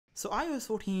So iOS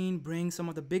 14 brings some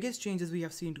of the biggest changes we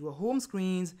have seen to our home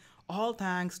screens, all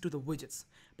thanks to the widgets.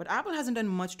 But Apple hasn't done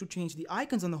much to change the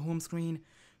icons on the home screen.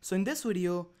 So in this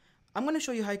video, I'm going to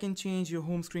show you how you can change your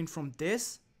home screen from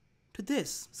this to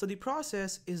this. So the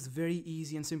process is very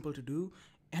easy and simple to do.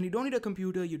 And you don't need a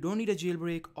computer, you don't need a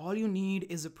jailbreak, all you need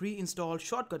is a pre-installed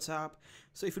Shortcuts app.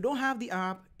 So if you don't have the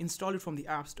app, install it from the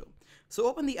App Store. So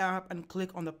open the app and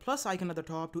click on the plus icon at the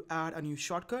top to add a new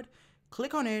shortcut.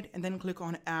 Click on it and then click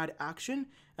on Add Action.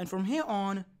 And from here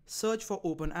on, search for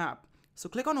Open App. So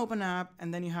click on Open App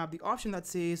and then you have the option that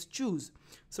says Choose.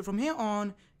 So from here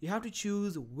on, you have to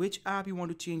choose which app you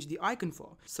want to change the icon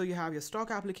for. So you have your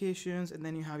stock applications and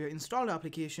then you have your installed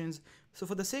applications. So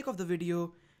for the sake of the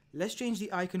video, let's change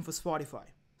the icon for Spotify.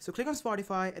 So click on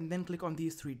Spotify and then click on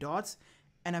these three dots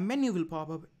and a menu will pop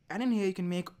up, and in here you can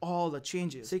make all the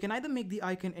changes. So you can either make the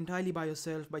icon entirely by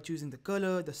yourself by choosing the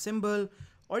color, the symbol,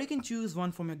 or you can choose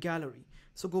one from your gallery.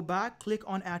 So go back, click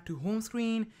on Add to Home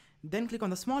Screen, then click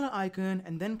on the smaller icon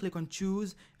and then click on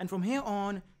Choose, and from here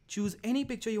on choose any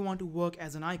picture you want to work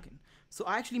as an icon. So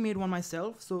I actually made one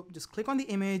myself, so just click on the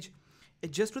image,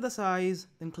 adjust to the size,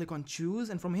 then click on Choose,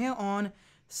 and from here on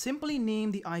simply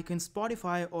name the icon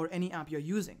Spotify or any app you're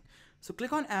using. So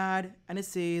click on Add and it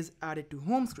says Add it to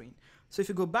Home Screen. So if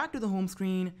you go back to the home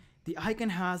screen, the icon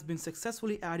has been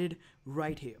successfully added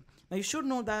right here. Now you should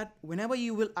know that whenever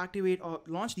you will activate or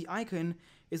launch the icon,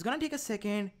 it's gonna take a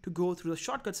second to go through the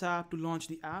Shortcuts app to launch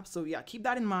the app. So yeah, keep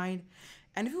that in mind.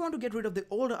 And if you want to get rid of the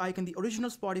older icon, the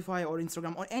original Spotify or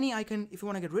Instagram or any icon, if you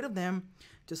want to get rid of them,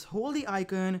 just hold the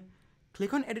icon,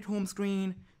 click on Edit Home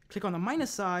Screen, click on the minus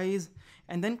size,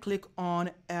 and then click on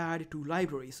Add to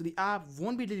Library. So the app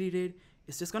won't be deleted.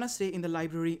 It's just gonna stay in the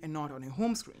library and not on your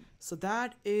home screen. So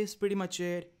that is pretty much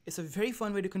it. It's a very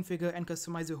fun way to configure and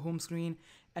customize your home screen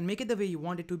and make it the way you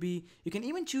want it to be. You can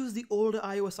even choose the older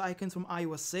iOS icons from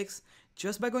iOS 6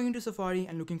 just by going into Safari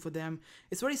and looking for them.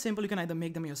 It's very simple. You can either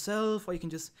make them yourself or you can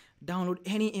just download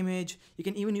any image. You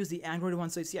can even use the Android one.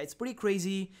 So it's pretty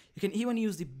crazy. You can even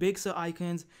use the Big Sur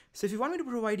icons. So if you want me to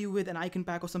provide you with an icon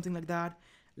pack or something like that,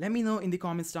 let me know in the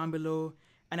comments down below.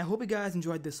 And I hope you guys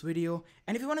enjoyed this video.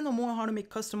 And if you want to know more how to make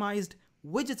customized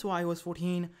widgets for iOS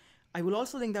 14, I will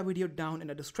also link that video down in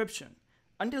the description.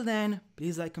 Until then,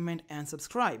 please like, comment, and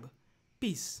subscribe.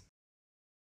 Peace.